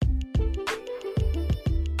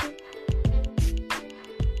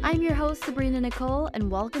I'm your host, Sabrina Nicole,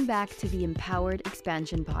 and welcome back to the Empowered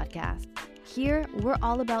Expansion Podcast. Here, we're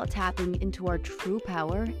all about tapping into our true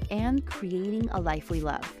power and creating a life we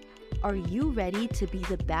love. Are you ready to be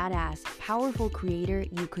the badass, powerful creator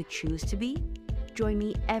you could choose to be? Join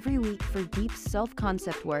me every week for deep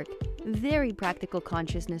self-concept work, very practical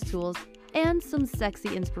consciousness tools, and some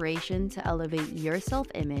sexy inspiration to elevate your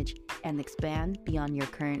self-image and expand beyond your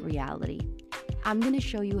current reality. I'm going to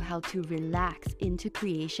show you how to relax into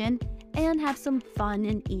creation and have some fun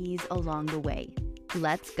and ease along the way.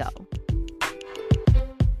 Let's go.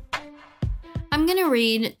 I'm going to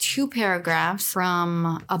read 2 paragraphs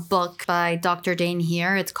from a book by Dr. Dain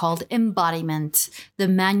Heer. It's called Embodiment, the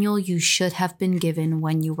manual you should have been given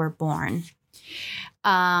when you were born.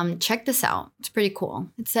 Check this out. It's pretty cool.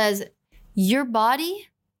 It says, your body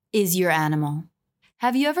is your animal.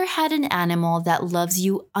 Have you ever had an animal that loves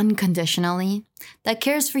you unconditionally, that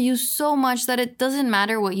cares for you so much that it doesn't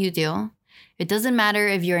matter what you do? It doesn't matter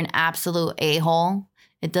if you're an absolute a-hole.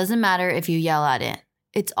 It doesn't matter if you yell at it.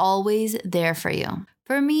 It's always there for you.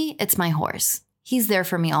 For me, it's my horse. He's there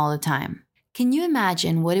for me all the time. Can you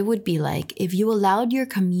imagine what it would be like if you allowed your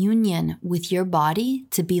communion with your body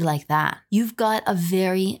to be like that? You've got a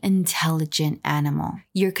very intelligent animal.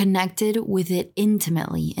 You're connected with it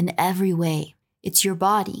intimately in every way. It's your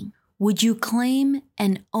body. Would you claim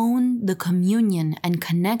and own the communion and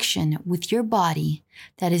connection with your body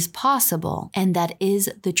that is possible and that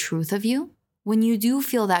is the truth of you? When you do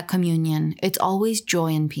feel that communion, it's always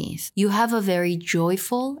joy and peace. You have a very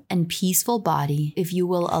joyful and peaceful body if you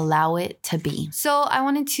will allow it to be. So I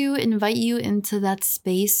wanted to invite you into that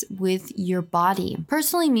space with your body.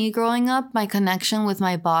 Personally, me growing up, my connection with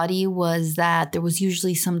my body was that there was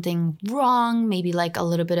usually something wrong, maybe like a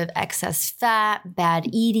little bit of excess fat, bad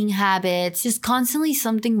eating habits, just constantly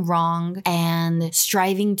something wrong and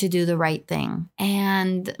striving to do the right thing.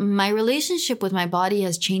 And my relationship with my body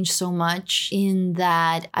has changed so much in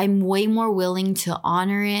that I'm way more willing to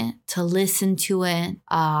honor it, to listen to it.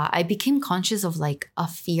 I became conscious of like a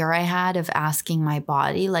fear I had of asking my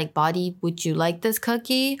body, like, body, would you like this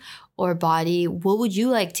cookie? Or body, what would you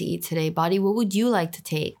like to eat today? Body, what would you like to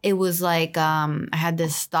take? It was like I had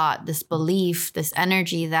this thought, this belief, this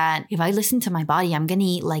energy that if I listen to my body, I'm going to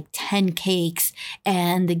eat like 10 cakes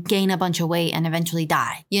and gain a bunch of weight and eventually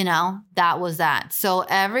die. You know, that was that. So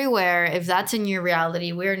everywhere, if that's in your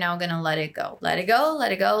reality, we're now going to let it go. Let it go,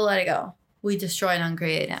 let it go, let it go. We destroy and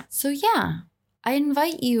uncreate it. So yeah, I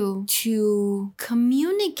invite you to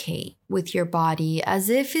communicate with your body as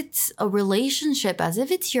if it's a relationship, as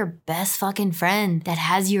if it's your best fucking friend that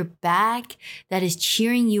has your back, that is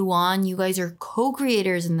cheering you on. You guys are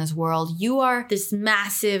co-creators in this world. You are this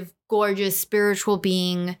massive, gorgeous spiritual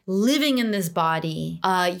being living in this body.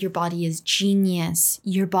 Your body is genius.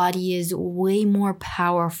 Your body is way more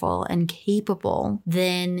powerful and capable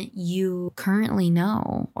than you currently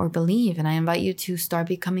know or believe. And I invite you to start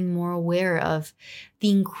becoming more aware of the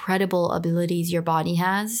incredible abilities your body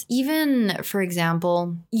has. Even, for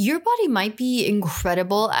example, your body might be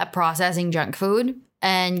incredible at processing junk food,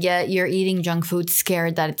 and yet you're eating junk food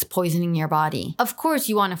scared that it's poisoning your body. Of course,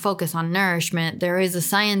 you want to focus on nourishment. There is a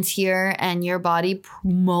science here, and your body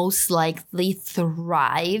most likely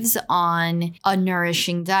thrives on a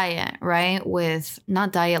nourishing diet, right? With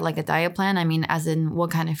not diet like a diet plan, I mean as in what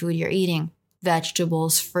kind of food you're eating.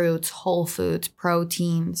 Vegetables, fruits, whole foods,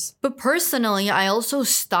 proteins. But personally, I also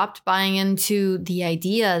stopped buying into the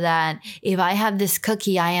idea that if I have this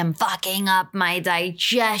cookie, I am fucking up my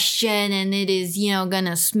digestion and it is,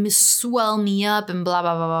 gonna swell me up and blah,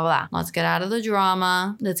 blah, blah, blah, blah. Let's get out of the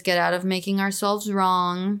drama. Let's get out of making ourselves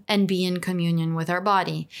wrong and be in communion with our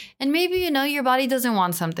body. And maybe, your body doesn't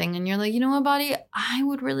want something and you're like, you know what, body? I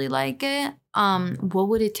would really like it. What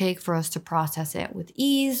would it take for us to process it with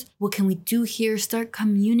ease? What can we do here? Start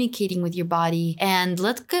communicating with your body, and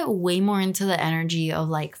let's get way more into the energy of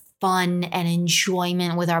like fun and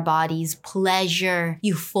enjoyment with our bodies, pleasure,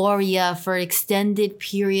 euphoria for extended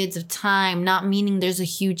periods of time, not meaning there's a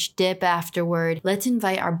huge dip afterward. Let's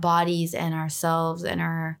invite our bodies and ourselves and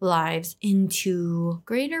our lives into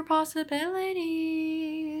greater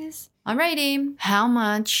possibilities. Alrighty, how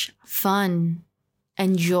much fun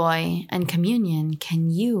and joy and communion can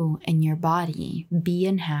you and your body be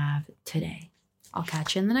and have today? I'll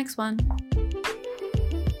catch you in the next one.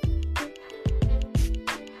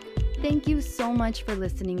 Thank you so much for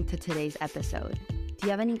listening to today's episode. Do you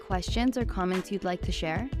have any questions or comments you'd like to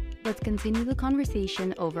share? Let's continue the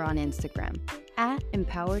conversation over on Instagram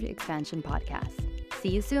 @Empowered Expansion Podcast. See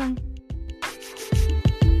you soon.